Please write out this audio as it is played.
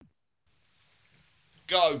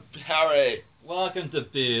Go, Harry! Welcome to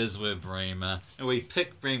Beers with Breemer, and we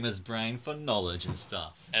pick Breemer's brain for knowledge and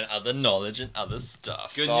stuff. And other knowledge and other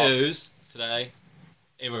stuff. Good news today,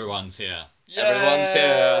 everyone's here. Yay! Everyone's here.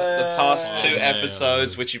 The past two Yeah.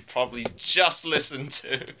 episodes, which you probably just listened to,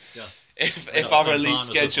 Yeah. if our release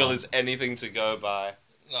schedule is anything to go by.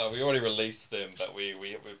 No, we already released them, but we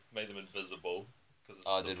made them invisible because it's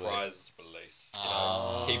a did we? surprise release. You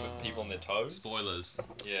know, keep people on their toes. Spoilers.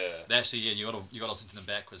 Yeah. Actually, yeah, you gotta listen to them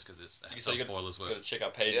backwards because it's that's So how you spoilers Got work. to check our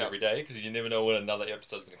page Yeah. every day because you never know when another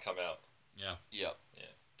episode's going to come out. Yep.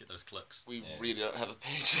 Get those clicks. We Yeah. really don't have a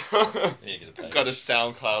page. Yeah, get a page. We've got a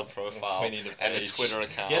SoundCloud profile We need a and a page. Twitter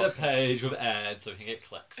account. Get a page with ads so we can get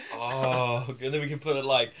clicks. Oh, and then we can put it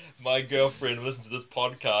like, my girlfriend listens to this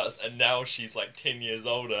podcast and now she's like 10 years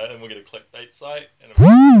older and we'll get a clickbait site. And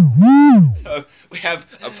So we have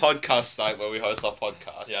a podcast site where we host our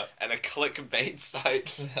podcast, Yeah. and a clickbait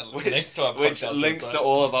site which Next to our podcast links website. to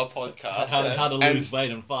all of our podcasts. How to and- lose weight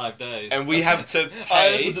in 5 days. And we have to I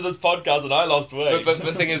pay. listened to this podcast and I lost weight. But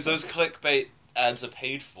the thing is, those clickbait ads are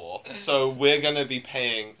paid for, so we're gonna be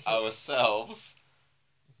paying ourselves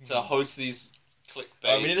to host these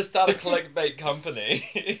clickbait. We need to start a clickbait company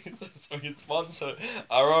so we can sponsor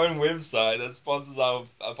our own website that sponsors our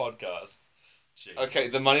podcast. Jeez. Okay,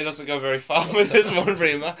 the money doesn't go very far with this one,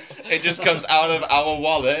 Breemer. It just comes out of our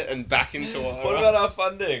wallet and back into our. What about our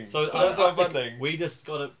funding? So What's our I think funding? we just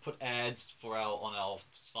gotta put ads on our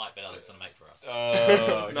site that Alex gonna make for us.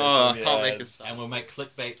 Oh, okay, No, I so can't yeah, make it And we'll make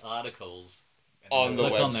clickbait articles and on the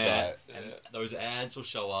click on that, website. and those ads will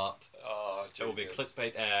show up. Oh, There will be genius.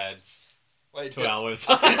 clickbait ads. Wait, 2 hours.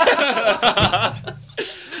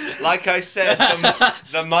 Like I said,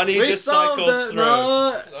 the money We just solved cycles it, through.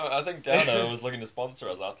 no. I think Downer was looking to sponsor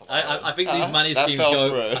us last time. I think these money that schemes fell go.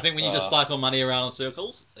 through. I think when you just cycle money around in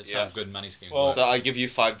circles, it's Yeah. how good money schemes Well, work. So I give you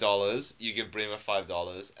 $5, you give Breemer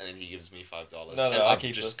 $5, and then he gives me $5. No, and I I've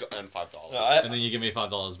keep just earned $5. No, And then you give me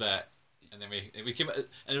 $5 back, and then we keep it,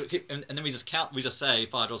 and then we just count. We just say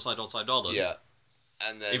 $5, $5. Yeah.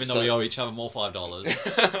 And then Even though we owe each other more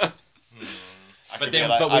 $5. But then,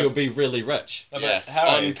 we will be really rich. No, but yes,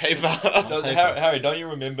 Harry- on paper. Don't- paper. Harry, don't you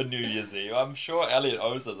remember New Year's Eve? I'm sure Elliot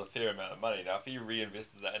owes us a fair amount of money. Now, if he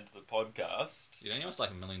reinvested that into the podcast, You know, it's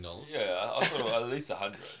like $1 million. yeah, I thought at least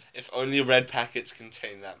 100. If only red packets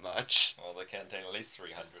contain that much. Well, they contain at least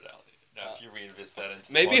 300, Elliot. Now, if you reinvest that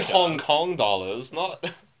into Maybe the podcast, Hong Kong dollars, not.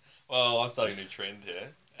 Well, I'm starting a new trend here.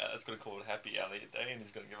 It's going to call it Happy Elliot Day, and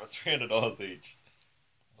he's going to give us $300 each.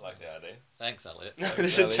 I like the idea. Thanks, Elliot. No,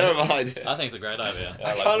 this is a terrible idea. I think it's a great idea. Yeah,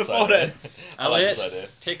 I like can't this afford idea. it. I like this Elliot, idea.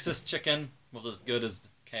 Texas chicken was as good as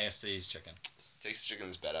KFC's chicken. Texas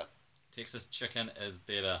chicken's better. Texas chicken is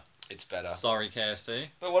better. It's better. Sorry, KFC.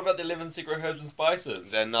 But what about the 11 secret herbs and spices?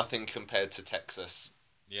 They're nothing compared to Texas.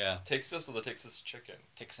 Yeah, Texas or the Texas chicken?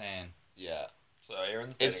 Texan. Yeah. So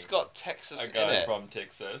Aaron's It's dating got Texas a in guy it. from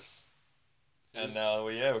Texas. And Who's- now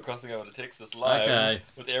we're crossing over to Texas live Okay.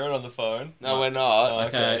 with Aaron on the phone. No, we're not. Oh,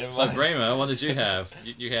 Okay, never so mind. Breemer, what did you have?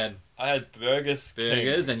 You had I had burgers. King.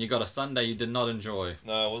 burgers, and you got a Sunday you did not enjoy.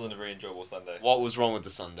 No, it wasn't a very enjoyable Sunday. What was wrong with the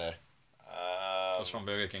Sunday? It was from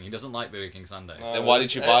Burger King. He doesn't like Burger King Sundays. No, Then why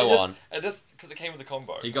did you buy one? It just because it came with a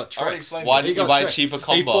combo. He got I already tricked. explained Why this. did you got buy a tricked. cheaper He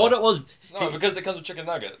combo? thought it was. No, because it comes with chicken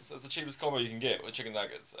nuggets. It's the cheapest combo you can get with chicken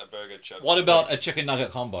nuggets. A burger, chip. What about a chicken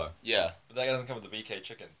nugget combo? Yeah. But that doesn't come with the BK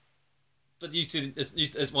chicken. But you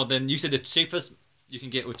said well. Then you said the cheapest you can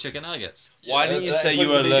get with chicken nuggets. Why Yeah, didn't you that say you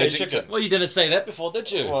includes were the BK allergic to- chicken. Well, you didn't say that before, did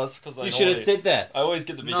you? Well, it's because you should have said that. I always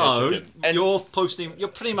get the BK No, chicken. And- you're posting. You're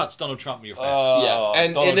pretty much Donald Trump with your facts. Oh, Yeah.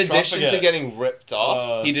 And Donald in Trump addition to again. getting ripped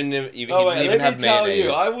off, he didn't even, he Oh, wait, didn't even let have me tell mayonnaise.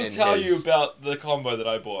 you. I will in tell his. you about the combo that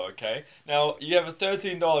I bought. Okay. Now you have a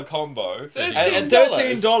 $13 combo, and $13?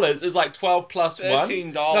 $13 is like 12 plus one.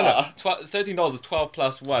 $13. No, $13 is 12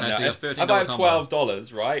 plus one. Okay, so Now, you have if I buy $13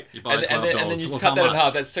 $12, right? You buy and then $12. you Well, cut how that in much?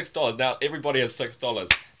 half. That's $6. Now everybody has $6.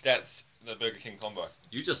 That's the Burger King combo.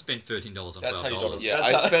 You just spent $13 on That's how you $12. Donald. Yeah, that's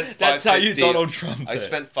I how, spent That's how you $5.50. Donald Trump. I it.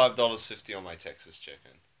 spent $5.50 on my Texas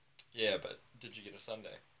chicken. Yeah, but did you get a sundae?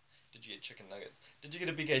 Did you get chicken nuggets? Did you get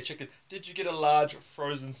a BK chicken? Did you get a large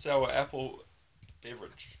frozen sour apple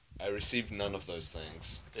beverage? I received none of those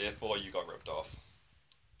things. Therefore, you got ripped off.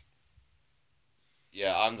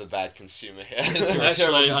 Yeah, I'm the bad consumer here. You're a Actually,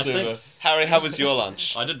 terrible I consumer. Harry, how was your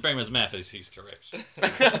lunch? I did bring his math. He's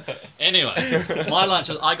correct. Anyway, my lunch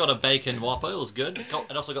was I got a bacon Whopper. It was good.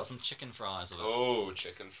 It also got some chicken fries with it. Oh,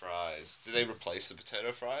 chicken fries. Do they replace the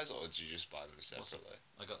potato fries, or did you just buy them separately?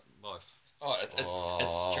 I got both. Oh,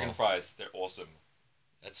 it's chicken fries. They're awesome.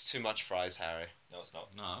 That's too much fries, Harry. No, it's not.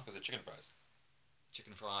 No, Because they're chicken fries.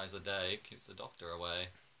 chicken fries a day keeps the doctor away.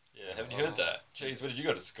 Yeah, haven't you heard that? Jeez, where did you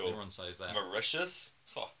go to school? Everyone says that. Mauritius?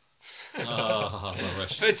 Oh. Oh,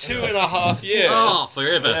 For 2.5 years. Oh,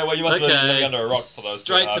 forever. Yeah, well, you must have been living Okay. under a rock for those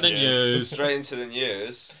Straight 2.5 to the years. news. Straight into the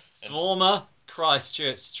news. Former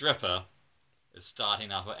Christchurch stripper is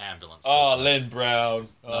starting up an ambulance Oh, business. Lynn Brown.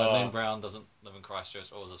 No, Lynn Brown doesn't live in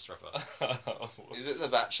Christchurch or was a stripper. Is it The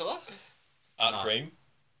Bachelor? Art No. Green?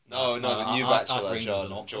 No, the new Art Bachelor, Green was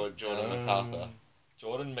an option. Jordan MacArthur.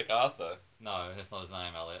 Jordan MacArthur. No, that's not his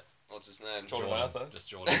name, Elliot. What's his name? Jordan MacArthur? Just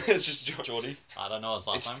Jordan. It's just Geordie. I don't know his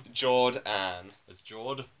last It's name. Jordan. It's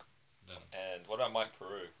Jord. No, And what about Mike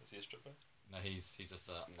Peru? Is he a stripper? no, he's just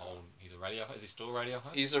No. old. He's a radio. Is he still a radio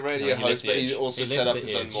host? He's a radio No, he host, left but the he Edge. also He set left up the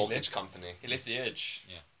his own Edge. mortgage company. He left the Edge.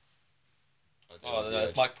 Oh, No,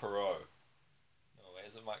 it's Mike Perot. No, wait,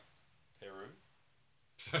 is it Mike Peru?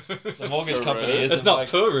 The mortgage Peru? company is It's not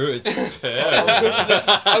Peru. It's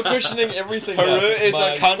I'm questioning everything. Peru now. is a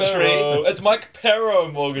Mike country. Perot. It's Mike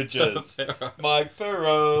Perot mortgages. Peru. Mike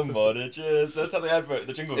Perot mortgages. That's how the advert,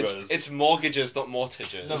 the jingle goes. It's mortgages, not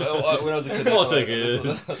mortgages. No, but when I was a kid, that's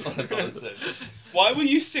Mortgages. that's what I thought it said. Why were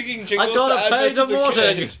you singing jingles I gotta to pay adverts the as a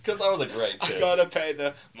mortgage. kid? Because I was a great I kid. gotta pay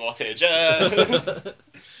the mortgages.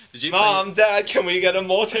 Did you Mom, Dad, can we get a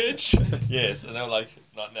mortgage? Yes, and they were like,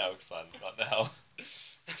 not now, son, not now.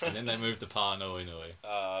 And then they moved to Panui Nui.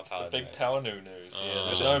 The Pardon big me. power new news. Oh. Yeah,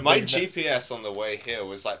 there's Oh. no My big GPS on the way here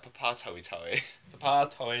was like Papa Toi Toi.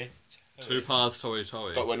 Papa Toi. Two Pars Toi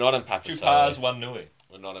Toi. But we're not in Papa Two Toi. Pars, one Nui.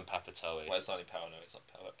 We're not in Papa Toi. Well, it's only Power Nui. It's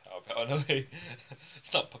not Power Nui.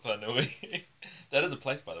 It's not Papa Nui. That is a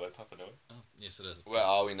place, by the way, Papa Nui. Oh, yes, it is. Where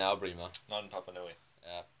are we now, Breemer? Not in Papa Nui.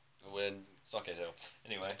 We're in... Stockade Hill.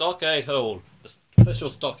 Anyway. Stockade Hill, the official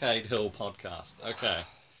Stockade Hill podcast. Okay.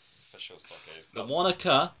 Official Stockade. The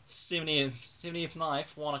Wanaka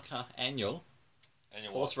 79th Wanaka annual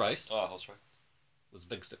Annual horse what? race Oh, horse race. was a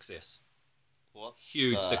big success. What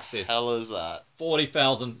Huge the success. hell is that?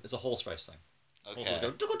 40,000 is a horse race thing. Horses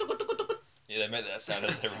Okay. go, Yeah, they made that sound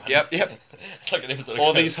as they run. Yep. It's like an episode of All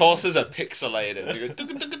Ghost. these horses are pixelated. They go,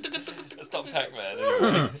 It's not Pac-Man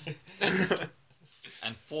anyway.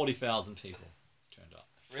 and 40,000 people turned up.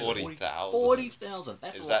 40,000. 40,000.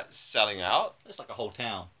 That's Is a lot. that selling out? That's like a whole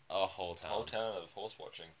town. A whole town. Whole town of horse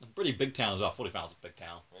watching. A pretty big town as well. 40,000 is a big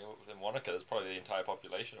town. I mean, within Wanaka, there's probably the entire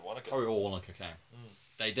population of Wanaka. Probably all Wanaka came.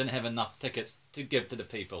 They didn't have enough tickets to give to the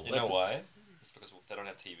people. You know why? It's because they don't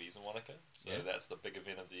have TVs in Wanaka, so Yeah. that's the big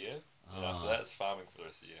event of the year. And Ah. after that, it's farming for the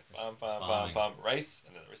rest of the year. Farm, It's farm, farming. farm, farm, race,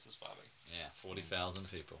 and then the rest is farming. Yeah, 40,000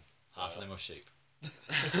 people. Half of them were sheep.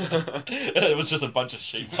 It was just a bunch of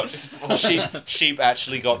sheep. sheep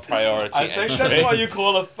actually got priority I think entry. that's why you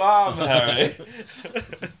call a farm, Harry.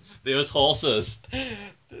 There was horses.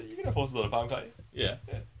 You can have horses on a farm, can't you? Yeah.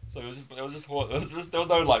 So there was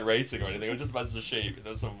no like racing or anything. It was just a bunch of sheep, and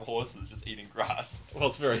there was some horses just eating grass. Well,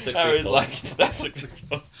 it's very Harry's successful. like, that's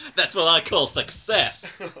successful. That's what I call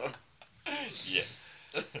success. Yes.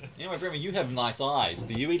 Anyway, Bremer, you have nice eyes.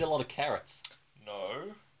 Do you eat a lot of carrots? No,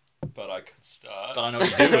 but I could start. But I know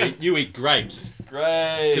what you do eat. You eat grapes.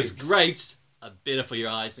 Grapes. Because grapes are better for your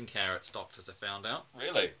eyes than carrots, doctors have found out.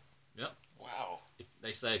 Really? Yep. Wow.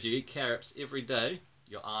 They say if you eat carrots every day,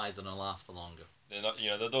 your eyes are going to last for longer. They're not.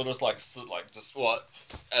 They're just like just. What?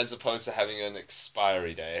 As opposed to having an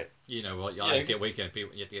expiry date. You know what? Your Yeah, eyes get weaker.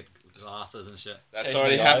 People, you have to get glasses and shit. That's Occasionally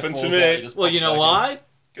already the eye happened to falls out, you me. just Well, pop you it know back why?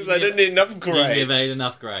 Because I didn't eat enough grapes. You never ate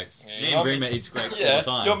enough grapes. Yeah, Me your and mum- Bremer eats grapes in. all Yeah, the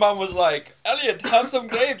time. your mum was like, Elliot, have some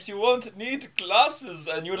grapes. You won't need glasses,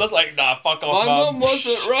 and you were just like, nah, fuck off, My mum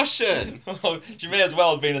wasn't Russian. She may as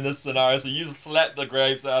well have been in this scenario. So you slapped the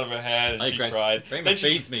grapes out of her hand, and I eat she grapes. cried. Bremer Then she-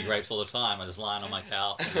 feeds me grapes all the time. I just lying on my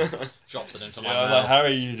couch and just drops it into my Yeah, I was like, mouth.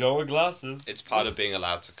 Harry, you don't wear glasses. It's part of being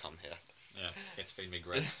allowed to come here. Yeah, gets feed me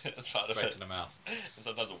grapes. That's part of Straight it. to the mouth. And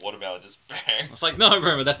sometimes a watermelon just bang. It's like, no,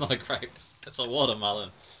 Bremer, that's not a grape. That's a watermelon.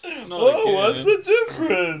 Not Whoa, again. what's the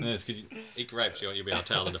difference? Yes, because you eat grapes, you'll be able to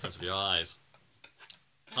tell the difference with your eyes.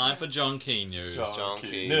 Time for John Keane news. John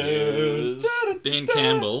Keane news. news. Ben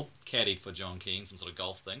Campbell caddied for John Keane, some sort of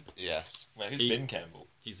golf thing. Yes. Wait, who's He- Ben Campbell?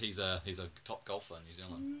 He's a top golfer in New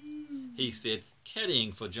Zealand. He said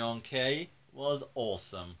caddying for John Kay was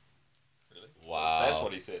awesome. Really? Wow. That's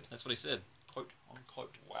what he said. That's what he said. Quote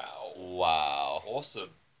unquote. Wow. Wow. Awesome.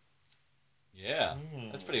 Yeah,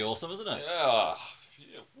 Mm. that's pretty awesome, isn't it? Yeah.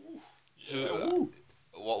 Yeah. Woo. Yeah. Who-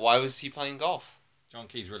 Why was he playing golf? John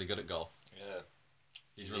Key's really good at golf. Yeah.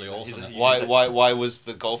 He's really He's a- awesome. he's a- at it. Why was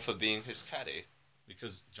the golfer being his caddy?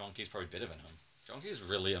 Because John Key's probably better than him. John Key's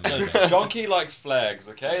really amazing. John Key likes flags,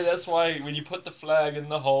 okay? That's why when you put the flag in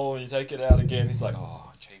the hole and you take it out again, he's like,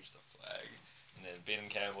 oh, change the flag. And then Ben and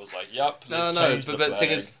Campbell's like, "Yup, No, let's no, change but the the thing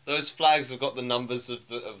flag." is, those flags have got the numbers of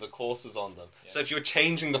the courses on them. Yeah. So if you're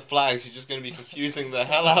changing the flags, you're just going to be confusing the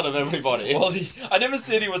hell out of everybody. Well, I never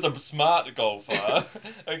said he was a smart golfer.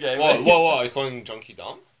 Okay. Whoa, are you calling Junkie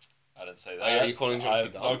dumb? I didn't say that. Are you calling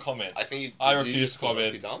Junkie dumb? No comment. I think I did you refuse just to call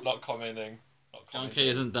comment. Junkie dumb? Not commenting. Not commenting. Junkie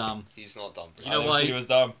isn't dumb. He's not dumb. Bro. You know I why- said he was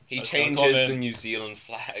dumb. He That's no changes comment. the New Zealand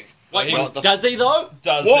flag. Wait, Not the- does he though?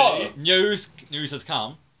 Does Whoa! he? News has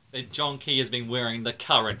come that John Key has been wearing the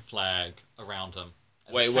current flag around him.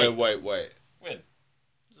 as a Wait. When?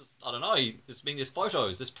 I don't know. There's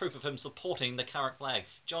photos. There's proof of him supporting the current flag.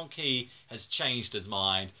 John Key has changed his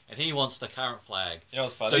mind and he wants the current flag. You know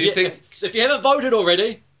what's funny? So Do you think- if you haven't voted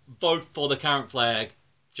already, vote for the current flag,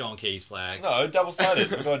 John Key's flag. No,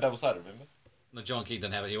 double-sided. We're going double-sided, remember? No, John Key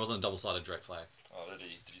didn't have it. He wasn't a double-sided direct flag. Oh, did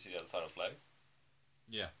you see the other side of the flag?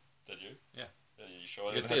 Yeah. Did you? Yeah. Are you sure?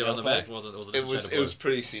 You it could see didn't it have on the other back. flag? It was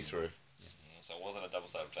pretty see-through. So it wasn't a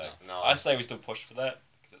double-sided flag. No. I say we still push for that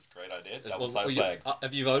because it's a great idea. Double-sided flag.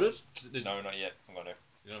 Have you voted? No, not yet. I'm going to.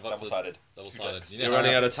 You don't vote for Double-sided. double-sided. Two You You're never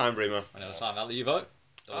running have- out of time, Breemer. Running out of time. I'll let you vote.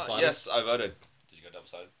 Double-sided. Yes, I voted. Did you go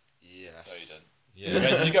double-sided? Yes. No, you didn't.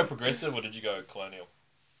 Yeah. Did you go progressive or did you go colonial?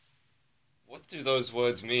 What do those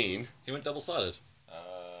words mean? He went double-sided.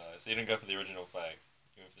 So you didn't go for the original flag.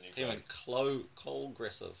 You went for the new He flag. went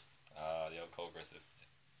coal-aggressive. The old coal aggressive.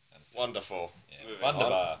 Yeah. Understand. Wonderful. Yeah. Moving on.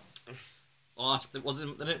 Wunderbar. Oh,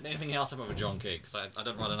 did anything else happen with John Key? Because I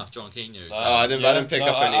don't write enough John Key news. No. Oh, I didn't pick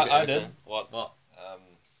up anything. I did. What? What?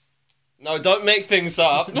 No, don't make things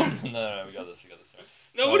up. No, we got this. Right.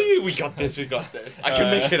 No, what do you? We got this. I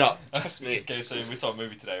can make it up. Trust me. Okay, so we saw a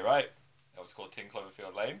movie today, right? That was called 10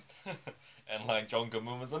 Cloverfield Lane, and like John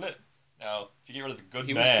Goodman was in it. Now, if you get rid of the good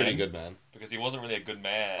He man, was pretty good, man. because he wasn't really a good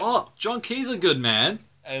man. Oh, John Key's a good man.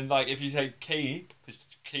 And like, if you take Key, because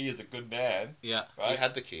Key is a good man, Yeah. right? He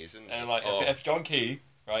had the keys, and And if John Key,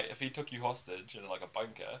 right, if he took you hostage in like a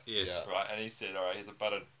bunker, Yes. Yeah. right, and he said, all right, here's a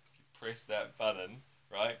button, you press that button,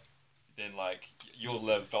 right, then like you'll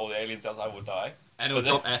live, but all the aliens outside will die. And it'll But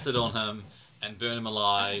drop acid on him and burn him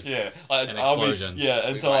alive. Yeah, like And army- explosions. Yeah,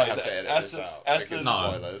 and we so might like have to edit this acid, out acid, because No.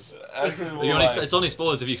 spoilers. acid will, You only, like- it's only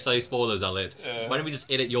spoilers if you say spoilers, Aled. Yeah. Why don't we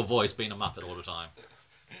just edit your voice being a Muppet all the time?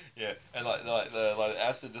 Yeah, and the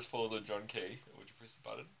acid just falls on John Key. Would you press the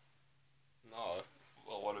button? No.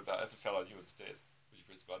 Well, what about if it fell on you instead? Would you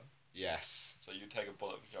press the button? Yes. So you take a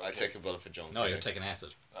bullet for John I Key. take a bullet for John. No, Key. you're taking acid.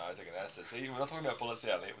 No, I take an acid. See, we're not talking about bullets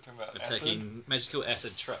here, Elliot. We're talking about We're acid. taking magical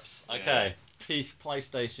acid trips. Yeah. Okay.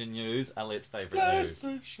 PlayStation news, Alet's favourite news.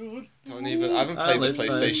 PlayStation. Don't even. I haven't played the Alet's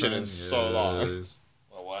PlayStation in favourite so long. news.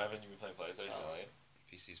 Well, why haven't you been playing PlayStation, Elliot?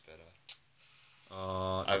 PC's better.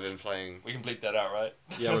 I've I've been playing. We can bleep that out, right?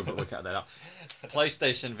 Yeah, we'll cut that out.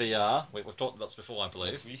 PlayStation VR. We've talked about this before, I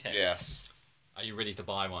believe. Yes, we have. Yes. Are you ready to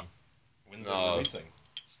buy one? When's No. it releasing?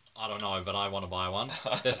 I don't know, but I want to buy one.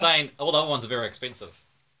 They're saying all the other ones are very expensive.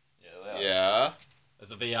 Yeah, they are. Yeah. Is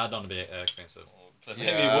the VR not to be expensive? But maybe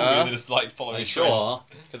Yeah. it would be. They're just like Are following you trends. sure?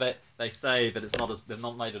 Because they say that it's not as they've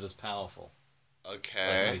not made it as powerful, so it's gonna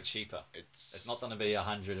Okay. be cheaper. It's It's not gonna be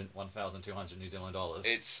 1,200 New Zealand dollars.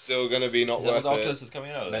 It's still gonna be not Is that what worth the it. Oculus is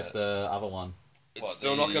coming out of That's that? the other one. It's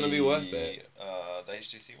still not gonna be worth it. The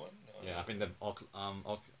HTC one? No. Yeah, I think the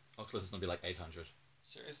Oculus is gonna be like 800.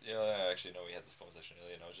 Serious? Yeah, I actually know we had this conversation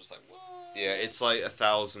earlier, and I was just like, what? Yeah, it's like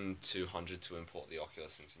 1,200 to import the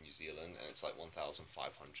Oculus into New Zealand, and it's like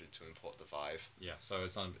 1,500 to import the Vive. Yeah, so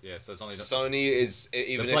it's on. Yeah, so it's only. Sony is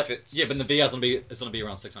even the if it's yeah, but the VR's gonna be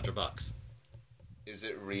around $600. is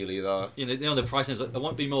it really though? You know the pricing is it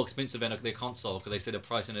won't be more expensive than their console because they say they're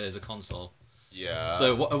pricing it as a console. Yeah.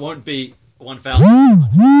 So it won't be 1,000.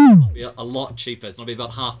 It'll be a lot cheaper. It's gonna be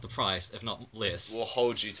about half the price, if not less. We'll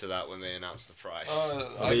hold you to that when they announce the price.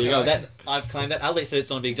 Well, there you go. That I've claimed that. Alex said it's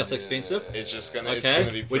gonna be just expensive. It's just gonna. It's Okay,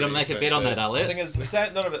 gonna be we don't make pretty a bet on that, expensive. The Alex. thing is, the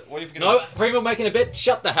sound, none of it. What if you're No, gonna? Breemer making a bet.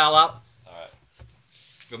 Shut the hell up. Alright.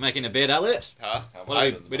 We're making a bet, Alex. Huh? How What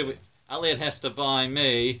much do is we the do? money? Elliot has to buy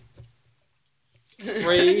me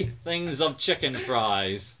 3 things of chicken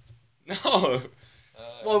fries. No.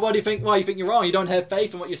 Well, why do you think? Why you think you're wrong? You don't have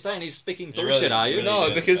faith in what you're saying. He's speaking You bullshit, really- are you? really- No,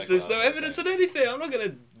 Yeah, because back there's no up. evidence on anything. I'm not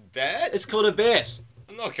gonna bet. It's called a bet.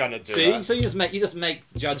 I'm not gonna do See, that. so you just make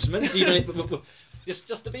judgments. You don't,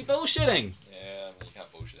 just to be bullshitting. Yeah, I mean, you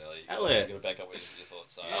can't bullshit, Elliot. Elliot. You gotta back up what your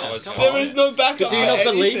thoughts are. Yeah, Otherwise come you're on. There is no backup. Do you for not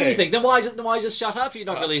believe anything. anything? Then why just shut up? You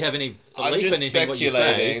don't really have any I'm belief in just anything what you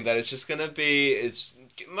speculating say. that it's just gonna be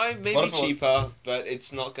maybe What if it- cheaper, but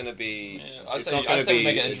it's not gonna be. Yeah, I'd It's say, not gonna I'd say we be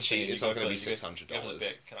make it a interesting. cheap. You It's go not gonna be first. You go- $600. you go for the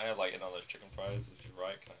bet. Can I have like another chicken fries if you're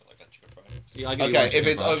right? Can I have like a chicken fry? See, I'll give you one Okay, if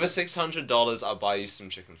chicken it's fry. over $600, I'll buy you some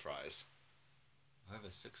chicken fries. Over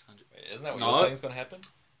 600. Wait, isn't that what No. you're saying is gonna happen?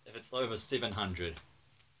 If it's over 700,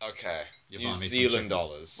 Okay. you New buy me some Zealand chicken.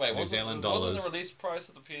 dollars. Wait, New wasn't Zealand the dollars. release price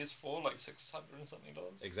of the PS4 like $600 and something?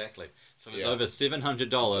 Exactly. So if it's Yeah. over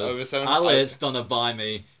 $700, It's over 700. Alet's gonna buy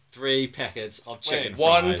me 3 packets of chicken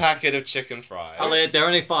One fries. packet of chicken fries. Alet, they're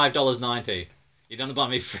only $5.90. You're gonna buy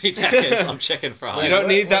me 3 packets of chicken fries. You don't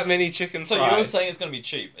Wait, need that many chicken So fries. you're saying it's going to be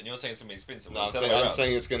cheap, and you're saying it's going to be expensive. No, It's the other way I'm around.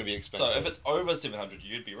 saying it's going to be expensive. So if it's over 700,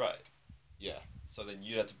 you'd be right. Yeah. So then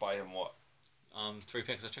you'd have to buy him what? 3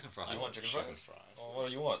 packets of chicken fries. You want chicken fries? fries. Oh, what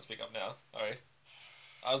do you want? Speak up now. Alright.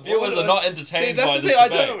 Our What viewers would are I- not entertained See, that's by the this thing. I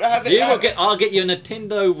debate. don't have it. I'll get you a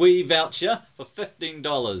Nintendo Wii voucher for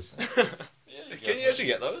 $15. Can you actually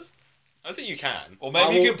get those? I think you can. Or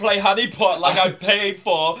maybe you could play Honeypot like I paid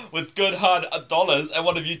for with good hard dollars, and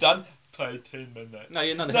what have you done? Pay 10 minutes. No,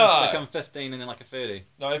 you're not. No. They come 15 and then like a 30.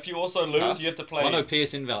 No, if you also lose, Huh? you have to play. Well, no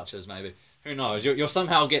PSN vouchers maybe. Who knows? You'll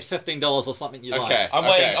somehow get $15 or something you Okay. like.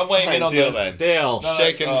 I'm waiting in on deal this. then. Deal.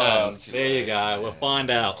 Shaking hands. it's too There you late. go. We'll find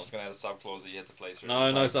out. I was going to add a sub clause that you had to play through.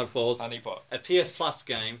 No sub-clause. Honeypot. A PS Plus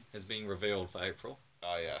game has been revealed for April.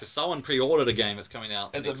 Oh, Because yes. someone pre-ordered a game that's coming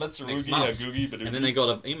out Is it next Mitsurugi month. Hagugi Badoogie? And then they got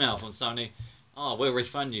an email from Sony. Oh, we'll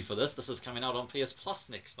refund you for this. This is coming out on PS Plus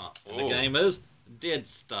next month. And the Ooh. game is Dead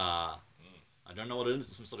Star. I don't know what it is.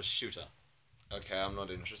 It's some sort of shooter. Okay, I'm not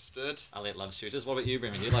interested. Alet loves shooters. What about you,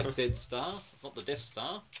 Breemer? Do you like Dead Star? Not the Death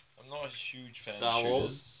Star? I'm not a huge fan Star of Wars?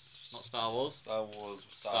 shooters. Not Star Wars?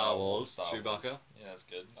 Star Wars. Chewbacca? Yeah, that's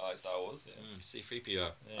good. I like Star Wars. Yeah.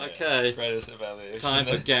 C-3PO. Yeah. Okay. Greatest value. Time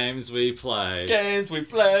for games we play. games we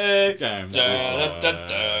play. Games we Da, da, da,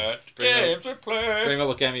 play. da. Games we play. Breemer,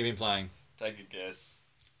 what game have you been playing? Take a guess.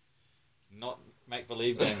 Not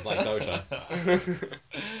make-believe games like Dota.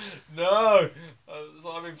 No, that's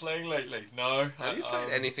what I've been playing lately. No. Have you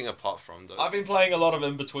played anything apart from those? I've been playing a lot of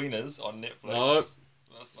In-Betweeners on Netflix. Nope.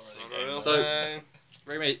 That's not It's really not a a game. real So- thing.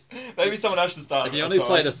 Breemer, Maybe someone else should start. if you only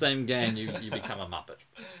play the same game, you become a muppet.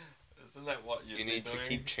 Isn't that what You need to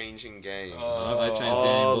keep changing games. Oh. They change games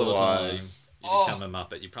all the time. Otherwise, You Oh. become a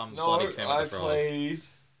muppet. You become No, bloody Kermit I the Frog. played.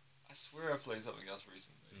 I swear I played something else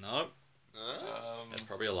recently. No, that's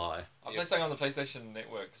probably a lie. I played something on the PlayStation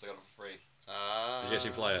Network because I got it for free. Did you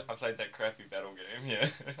actually play it? I played that crappy battle game. Yeah,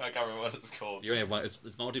 I can't remember what it's called. You only have one. It's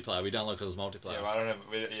multiplayer. We download because it's multiplayer. Yeah, but I don't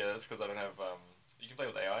have. Yeah, that's because I don't have. You can play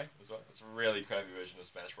with AI as well. It's a really crappy version of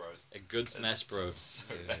Smash Bros. A good Smash It's Bros. So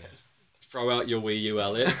Yeah. bad. Throw out your Wii U,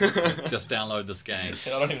 Elliot. Just download this game. I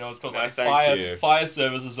don't even know what it's called. No, Like thank you. fire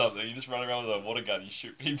service or something. You just run around with a water gun. You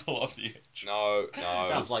shoot people off the edge. No.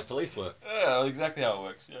 Sounds like police work. Yeah, exactly how it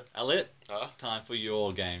works. Yeah. Elliot, Huh? time for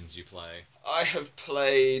your games you play. I've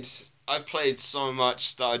played so much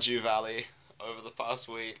Stardew Valley over the past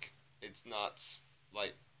week. It's nuts.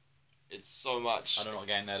 Like, it's so much. I don't know what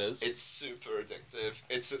game that is. It's super addictive.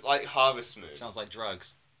 It's like Harvest Moon. Sounds like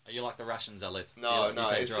drugs. Are you like the Russians, Elliot? No, You no,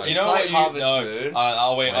 take it's- drugs. You know like what? Harvest Moon.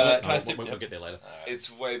 I'll wait. Wait, Can I step? we'll get there later. Alright.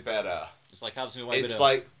 It's way better. It's like Harvest Moon way It's better.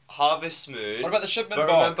 like Harvest Moon. What about the shipment But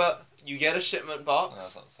box? remember, you get a shipment No, box.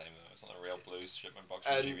 it's not the same though. It's not a real blues shipment box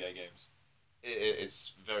from And- GBA games. It's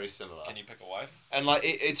very similar. Can you pick a wife? And like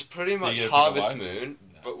it's pretty much you get a Harvest bigger wife? Moon,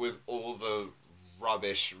 No. but with all the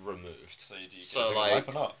rubbish removed. So do you So, get to pick a like- wife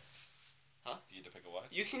or not? Huh? Do you get to pick a wife?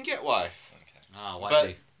 You can get wife, Okay. Ah, but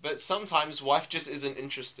wifey. but sometimes wife just isn't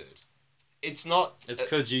interested. It's not. It's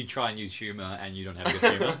because you try and use humor and you don't have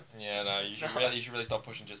good humor. Yeah, no, you should really stop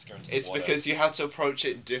pushing Jessica into It's the water. because you have to approach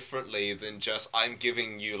it differently than just I'm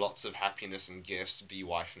giving you lots of happiness and gifts. Be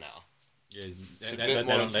wife now. Yeah, It's a they, bit they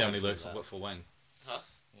more don't, they only intense look than that. for when.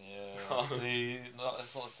 Yeah. See, no,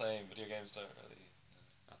 it's not the same. Video games don't really.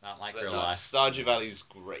 Not like But real no, life. Stardew Valley's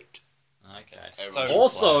great. Okay. Everyone So- should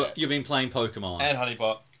Also, play it. you've been playing Pokemon. And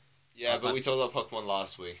Honeypot. Yeah, but we talked about Pokemon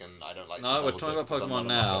last week, and I don't like. to No, we're double talking dip about 'cause I'm Pokemon not a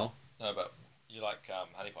now. No, but you like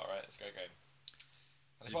Honeypot, right? It's a great game.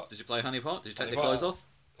 Honeypot. Did you play Honeypot? Did you take the Honeypot. clothes off?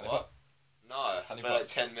 Honeypot. No, I Honeypot. played like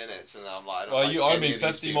 10 minutes, and then I'm like, I don't Well, like you owe any me of these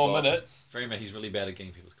 50 more people. minutes. Dreamer, he's really bad at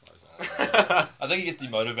getting people's clothes off. I think he gets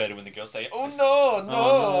demotivated when the girls say, "Oh no, no!"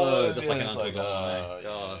 Oh, no, just like an It's Uncle like, Don, eh? oh,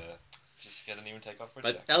 God. yeah. Just didn't even take off for a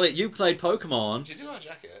But jacket. Elliot, you played Pokemon Did you do my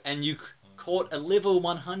jacket? and you caught a level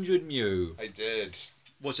 100 Mew, I did.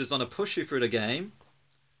 which is on a push you through the game.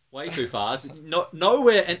 Way too fast.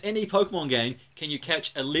 Nowhere in any Pokemon game can you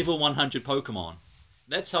catch a level 100 Pokemon.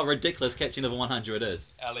 That's how ridiculous catching level 100 is.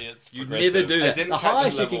 Elliot's You progressive. never do I that. didn't The catch a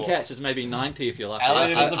highest you can level. catch is maybe 90 if you're lucky.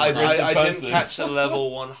 Elliot is a progressive I didn't person. catch a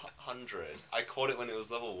level 100. I caught it when it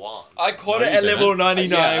was level 1. I caught No, it you at level didn't.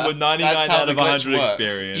 99 Yeah, with 99 that's how out the of glitch 100 works.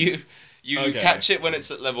 experience. You Okay. catch it when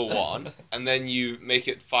it's at level 1, and then you make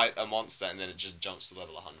it fight a monster, and then it just jumps to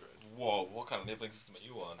level 100. Whoa, what kind of leveling system are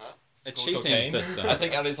you on? Huh? a called cheating cocaine. system. I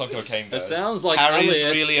think Elliot's on cocaine, It guys. sounds like Harry's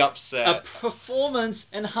Elliot, really a upset.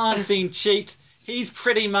 performance-enhancing cheat. He's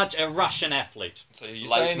pretty much a Russian athlete. So you're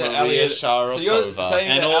Like saying that Maria Elliot... So you're Sharapova. saying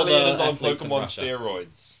And that all Elliot the is on athletes in Pokemon Russia.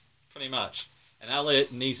 steroids. Pretty much. And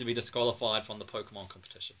Elliot needs to be disqualified from the Pokemon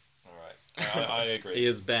competition. Alright, I agree. He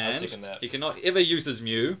is I banned. second that. He cannot ever use his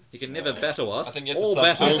Mew. He can never battle I us. think you have to All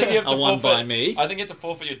I battles think you have to are won forfeit- by me. I think you have to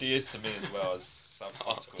forfeit your DS to me as well as some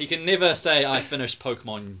consequence. He can never say, I finished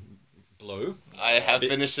Pokemon Blue. I have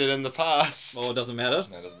finished it in the past. Well, it doesn't matter.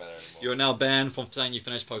 No, it doesn't matter anymore. You're now banned from saying you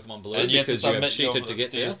finished Pokemon Blue and you have to because you have submit cheated your to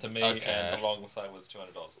get there. DS to me Okay. and alongside with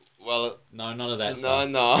 $200. Well, No, none of that no, stuff.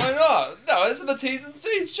 no. Why not? No, it's in the T's and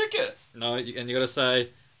C's. Check it. No, and you got to say,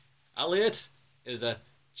 Elliot is a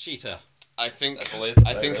cheater. I think That's all you have to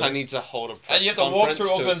I say, think really. I need to hold a press And you have to walk conference through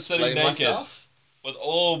to Auckland City explain naked. myself. With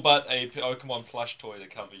all but a Pokemon plush toy to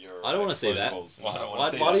cover your. I don't wanna see that. explosables. Well, I don't wanna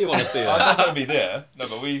Why, see why that. do you want to see I'm that? not going to be there. No,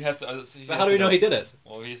 but we have to. But how do we know he did it?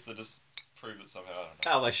 Well, he has to just prove it somehow. I don't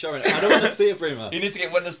know. How, by showing it? I don't want to see it, Breemer. He needs to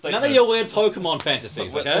get witness statements. None of your weird Pokemon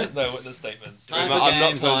fantasies, okay? No, witness statements. Time Breemer, for I'm not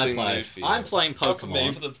games I posing play. nude for you. I'm playing Not for me,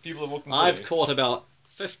 Pokemon. for the people of Auckland I've City. caught about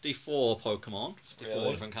 54 Pokemon. 54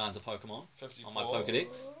 Really? different kinds of Pokemon. 54. on my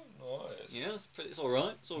Pokedex. Nice. Yeah, it's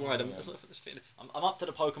alright. It's alright. I'm up to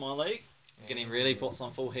the Pokemon League. I'm getting really put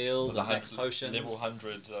some full heals With and max potions. Level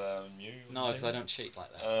 100 Mew. No, because I don't cheat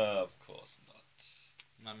like that. Of course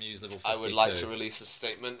not. My Mew's level 52. I would like to release a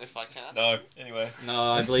statement if I can. No, anyway. No,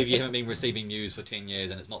 I believe you haven't been receiving Mews for 10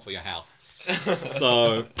 years and it's not for your health.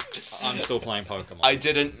 So, I'm still playing Pokemon. I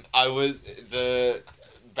didn't. The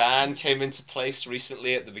ban came into place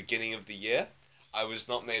recently at the beginning of the year. I was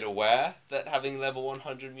not made aware that having level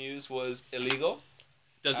 100 Mews was illegal.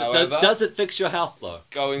 Does it fix your health though?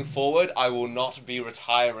 Going forward, I will not be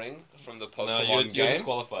retiring from the Pokemon No, you're game.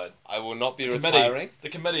 disqualified. I will not be The committee- retiring. The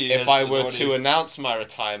committee. If I were to announce my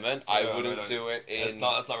retirement, I No, wouldn't no. do it It's in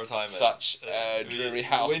not retirement. such a dreary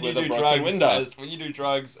house When you with a do broken drugs window. When you do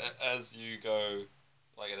drugs as you go,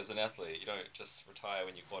 like as an athlete, you don't just retire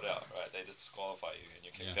when you're caught out, right? They just disqualify you and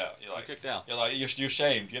you're kicked out. You're like, kicked out. you're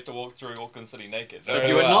shamed. You have to walk through Auckland City naked. Very If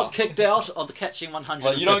you are well. not kicked out of the catching 100.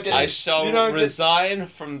 Well, you don't get- I you shall don't get- resign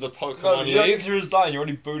from the No, Pokemon you don't League, get to resign. You're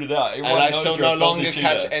already booted out. and Everyone I knows shall you're a no filthy longer cheater.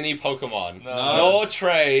 catch any Pokemon, No. nor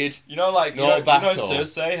trade. You know, like No you know battle.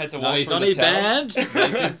 Cersei had to walk No, he's through only the town.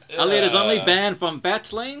 banned. Elliot is only Yeah. banned from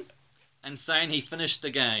battling and saying he finished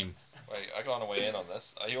the game. Wait, I can't weigh in on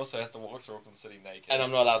this. He also has to walk through Auckland City naked. And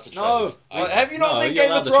I'm not allowed to trade. No. Well, have you not No, seen you're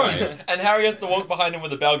Game of allowed to Thrones? trade. And Harry has to walk behind him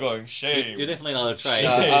with a bell going, shame. You're definitely allowed to trade.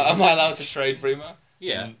 Am I allowed to trade, Breemer?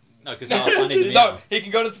 Yeah. No, because I need to be No, out. he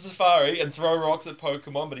can go to the safari and throw rocks at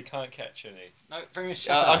Pokemon, but he can't catch any. No, bring me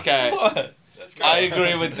shut up. Okay, What? That's great. I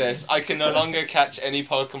agree with this. I can no longer catch any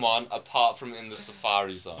Pokemon apart from in the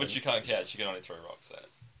Safari Zone. Which you can't catch. You can only throw rocks at.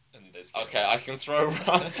 In this game. Okay, I can throw.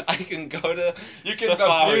 I can go to You can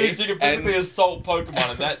Safari. abuse. You can physically and assault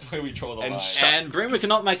Pokemon, and that's where we draw the and line. sh- And Breemer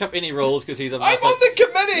cannot make up any rules because he's a I'm Muppet. on the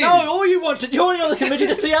committee. No, all you want to, you're only on the committee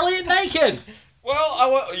to see Elliot naked.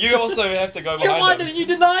 Well, you also have to go Why behind him. didn't you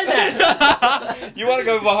deny that? You want to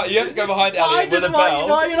go behind? You have to go behind Elliot with a bell.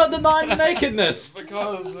 Why are you not denying the nakedness?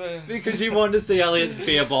 Because Because you wanted to see Elliot's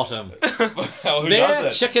beer bottom. well, who Bear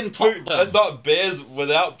doesn't? chicken Who- pot. That's not bears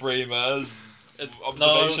without Bremer's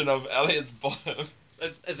observation of Elliot's bottom.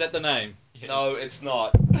 Is that the name? No, it's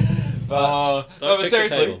not. But Don't no, but kick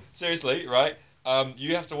the seriously, right?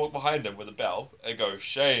 You have to walk behind him with a bell and go,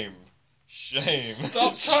 shame, shame.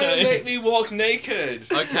 stop trying to make me walk naked.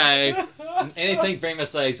 Okay. Anything Bremer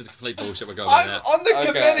says is complete bullshit. We're going with I'm that. on the Okay.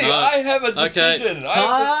 committee. No. I have a Okay. decision. I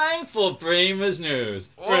have Time for Bremer's news.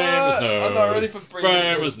 the... Bremer's What? news. I'm not ready for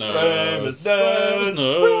Bremer's news. Bremer's Bremer's news.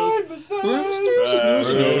 news.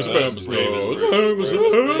 Bremer's Bremer's news. news. Bremer's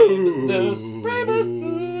news. Bremer's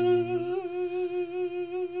news.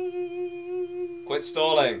 Quit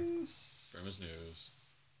stalling. Bremer's news.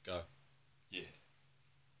 Go. Yeah.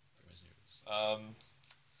 Bremer's news.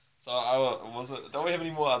 So don't we have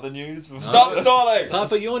any more other news? Stop stalling. Time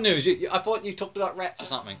for your news. I thought you talked about rats or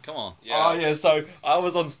something. Come on. Oh yeah, so I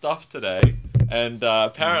was on Stuff today, and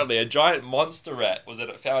apparently a giant monster rat was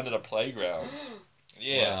found at a playground.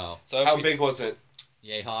 Yeah. Wow. So How big was it?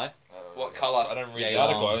 Yay high. I don't What know. colour? I don't read Yay the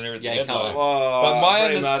article. long. I only read the Yay headline. colour. Whoa, But my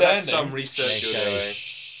Bremer, that's understanding- some research you're Shake, shake. doing.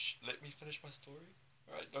 Shh, let me finish my story.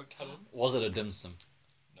 All right, don't cut in. Was it a dim sum?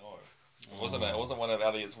 No, it wasn't. It wasn't one of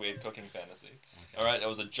Elliot's weird cooking fantasies. Okay. All right, there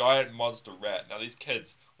was a giant monster rat. Now these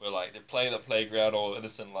kids were like they're playing at the playground all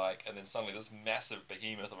innocent like, and then suddenly this massive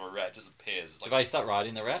behemoth of a rat just appears. It's Did like they start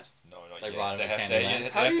riding the rat? no, not they yet. ride They on have a to. candy you rat?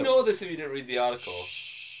 have How do you to- know this if you didn't read the article?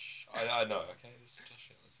 Shh. I know. Okay, this is just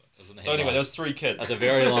shit. This one. Was in the So anyway, headline. there was 3 kids. That's a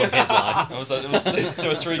very long headline. There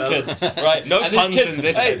were 3 kids, right? No And these puns kids, in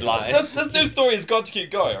this headline. This news story has got to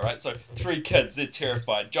keep going, all right? So 3 kids, they're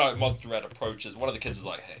terrified. Giant monster rat approaches. One of the kids is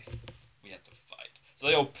like, "Hey, we have to fight." So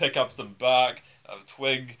they all pick up some bark, a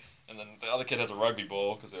twig, and then the other kid has a rugby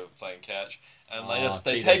ball because they were playing catch, and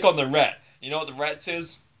they take on the rat. You know what the rat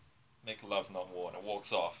says? "Make love, not war," and it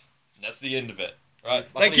walks off. And that's the end of it. Right. I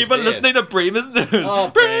Thank thought you he for was listening to Breemer's News. Oh,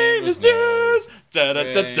 Breemer's News. Da da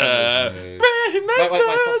da Breemer's da. News. Breemer's Wait,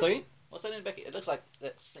 stop, News. sorry. What's that in the back? It looks like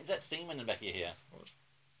is that semen in the back of your hair?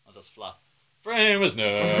 Or just fluff? Breemer's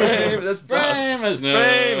News. That's dust. Breemer's News.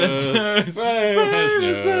 Breemer's News. Breemer's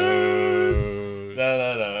Breemer's News.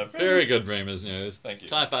 No. Very good Breemer's News. Thank you.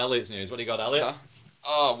 Time for Elliot's news. What do you got, Elliot? Huh?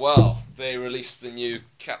 Oh, well, they released the new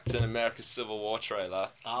Captain America Civil War trailer.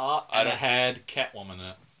 And it had Catwoman in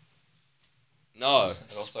it. No, also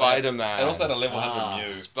had- Spider-Man. It also had a level 100 Ah. Mew.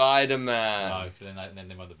 Spider-Man. No, then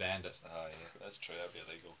they were the bandit. Oh yeah, that's true. That'd be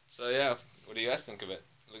illegal. So, yeah, what do you guys think of it?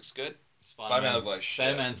 Looks good? Spider-Man was like shit.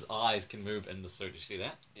 Spider-Man's eyes can move in the suit. Did you see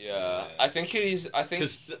that? Yeah. Yeah. I think Because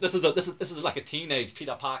this is like a teenage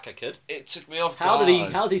Peter Parker kid. it took me off How guard. did he?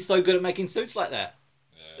 How's he so good at making suits like that?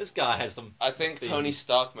 Yeah. This guy has some. I think must be- Tony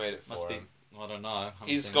Stark made it for Must be. him. I don't know. I haven't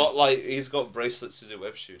He's seen got bracelets to do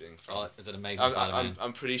web shooting from. it. Is it amazing I'm, Spider-Man?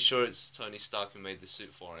 I'm pretty sure it's Tony Stark who made the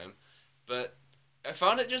suit for him, but I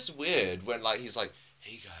found it just weird when he's like,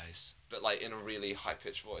 "Hey guys," but in a really high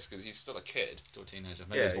pitched voice because he's still a kid. Still a teenager.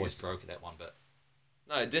 Maybe Yeah, his voice he's- broke at that one bit.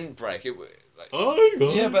 No, it didn't break. It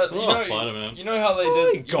Oh, Yeah, but Spider-Man. you know how they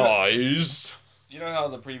Hi did. guys. You know how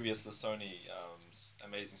the Sony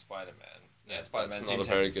Amazing Spider-Man. Yeah, Spider-Man. That's not a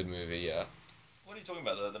very good movie. Yeah. What are you talking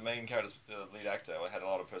about? The main character, the lead actor, had a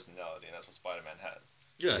lot of personality, and that's what Spider-Man has.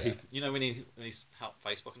 Yeah. Yeah. You know when he's helped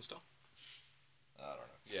Facebook and stuff. I don't know.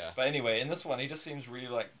 Yeah. But anyway, in this one, he just seems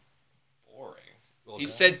really boring. He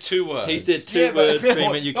said 2 words. He said 2 Yeah, but- words,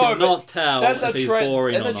 Freeman. You No, but cannot tell That's if a he's tra-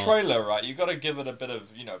 boring in or the not. trailer, right? You got to give it a bit of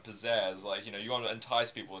pizzazz. You want to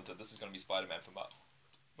entice people into this is going to be Spider-Man for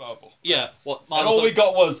Marvel. Yeah. What? And all we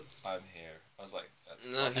got was I'm here. I was like, that's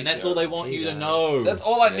No, And he's that's all they want Hey you to guys. know. That's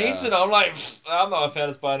all I Yeah. need to know. I'm like, I'm not a fan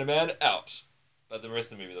of Spider-Man. Out. But the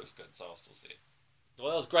rest of the movie looks good, so I'll still see it. Well,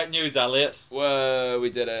 that was great news, Elliot. Whoa, we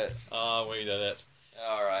did it. Oh, we did it.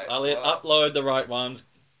 All right. Elliot, well, upload the right ones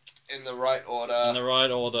in the right order. in the right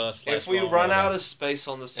order. If we run out of space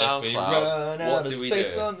on the SoundCloud, what do we do?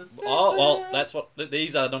 Oh, well, that's what.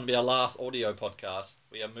 These are going to be our last audio podcast.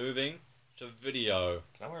 We are moving to video.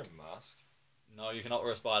 Can I wear a mask? No, you cannot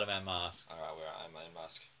wear a Spider-Man mask. Alright, I'm in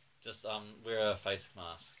mask. Just wear a face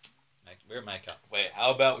mask. Wear makeup. Wait,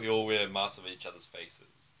 how about we all wear masks of each other's faces?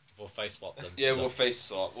 We'll face swap them. Yeah, we'll face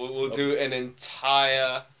swap. We'll do an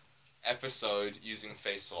entire episode using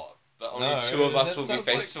face swap. But only No, 2 of us that will be sounds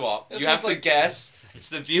face like- swap. that You have sounds to like- guess. It's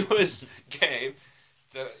the viewers' game.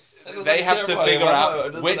 That sounds They like have to terrifying. figure Why out not? It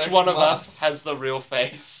doesn't which actually one of us last. has the real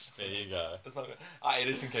face. There you go. It's not. Our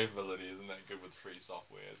editing capability isn't that good with free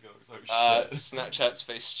software. It's gonna look so shit. Snapchat's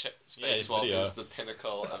face Yeah, swap video. is the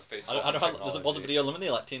pinnacle of face I swap don't know how. technology. Was the video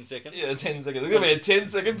limited? Like 10 seconds? Yeah, 10 seconds. It's gonna be a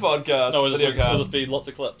 10-second podcast. No, it'll video just be lots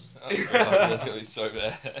of clips. That's gonna be so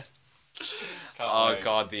bad. Oh Can't wait.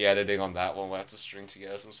 god, the editing on that one, we'll have to string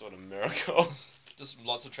together some sort of miracle. Just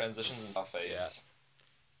lots of transitions in our face. Yeah.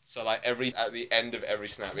 So at the end of every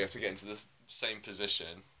snap we have to get into the same position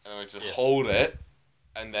and we have to Yes. hold it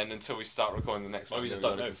and then until we start recording the next Or one we just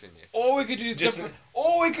then don't we're move. gonna continue. Or we could use Just-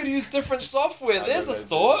 different software. I There's know a they do.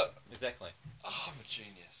 thought. Exactly. Oh, I'm a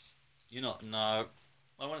genius. You're not. No.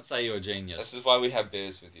 I wouldn't say you're a genius. This is why we have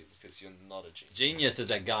beers with you, because you're not a genius. Genius is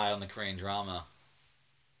that guy on the Korean drama.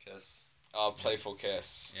 Kiss. Oh, Playful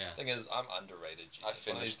Kiss. Yeah. Thing is, I'm underrated. I One of these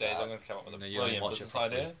finished days, that. I'm gonna come up with a No, you don't brilliant watch it business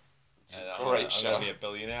properly. idea. It's And a I'm great show. gonna be a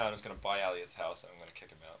billionaire. I'm just gonna buy Elliot's house and I'm gonna kick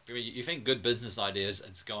him out. You think good business ideas,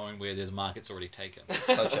 it's going where there's markets already taken.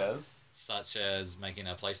 Such as? Such as making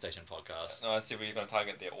a PlayStation podcast. No, I see we're gonna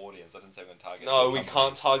target their audience. I didn't say we're gonna target. No, their we company.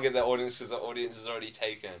 can't target that audience because the audience is already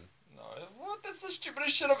taken. No, what? That's the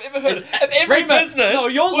stupidest shit I've ever heard. It's- If every Breemer, business no,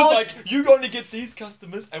 your was logic- like, you're going to get these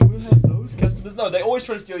customers and we'll have those customers. No, they always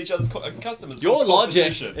try to steal each other's customers. It's Your called logic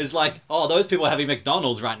competition. is like, oh, those people are having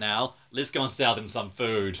McDonald's right now. Let's go and sell them some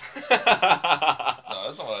food. No,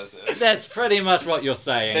 that's not what I said. That's pretty much what you're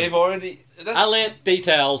saying. They've already. Elliot,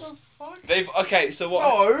 details. Okay, so what?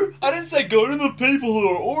 No, I didn't say go to the people who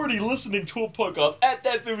are already listening to a podcast at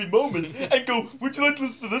that very moment and go, would you like to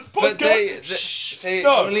listen to this podcast? But they Shh. they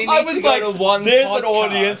No, only I need was to go like, to one there's podcast. an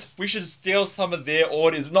audience. We should steal some of their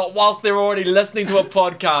audience, not whilst they're already listening to a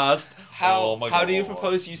podcast. How Oh my how do you God.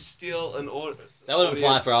 propose you steal an audience? That would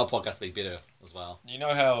imply for our podcast to be better. as well. You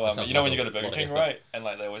know how That sounds you know when like you go to a lot Burger of King, effort. right? And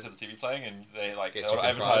like they always have the TV playing, and they like Get they'll chicken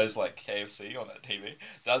advertise fries. like KFC on that TV.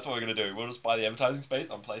 That's what we're gonna do. We'll just buy the advertising space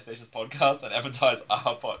on PlayStation's podcast and advertise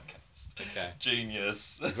our podcast. Okay.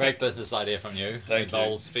 Genius. Great business idea from you. Thank you.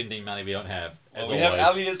 Involves spending money we don't have. As Well, we always.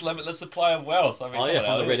 have Elliot's limitless supply of wealth. I mean, Oh come yeah, on, from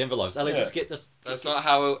the Elliot. red envelopes. Elliot, Yeah. just get this. That's not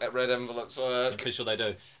how red envelopes I'm work. pretty sure they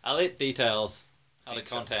do. Elliot, details. How to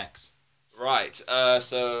Detail. contacts. Right.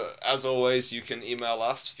 So as always, you can email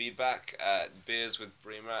us feedback at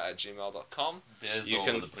beerswithbreemer@gmail.com. Beers You all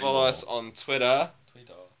can over the follow us on Twitter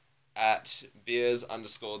Twitter. at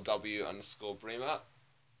beers_w_breemer,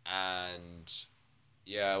 and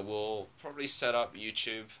yeah, we'll probably set up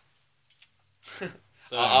YouTube.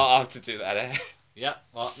 So, I'll have to do that. Eh? yeah.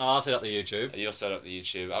 Well, no, I'll set up the YouTube. You'll set up the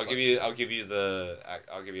YouTube. I'll So- give you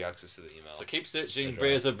access to the email. So keep searching That's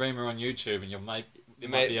Breers of Bremer on YouTube, and you'll might be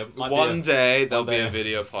a One day there'll be day. a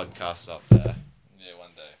video podcast up there. Yeah, one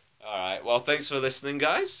day. All right. Well, thanks for listening,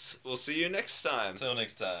 guys. We'll see you next time. Until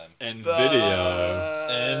next time. and Bye. video.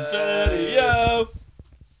 And video.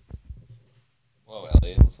 Whoa,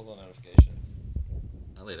 Elliot, what's all the notifications?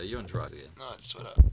 Elliot, are you on drugs again? No, it's Twitter.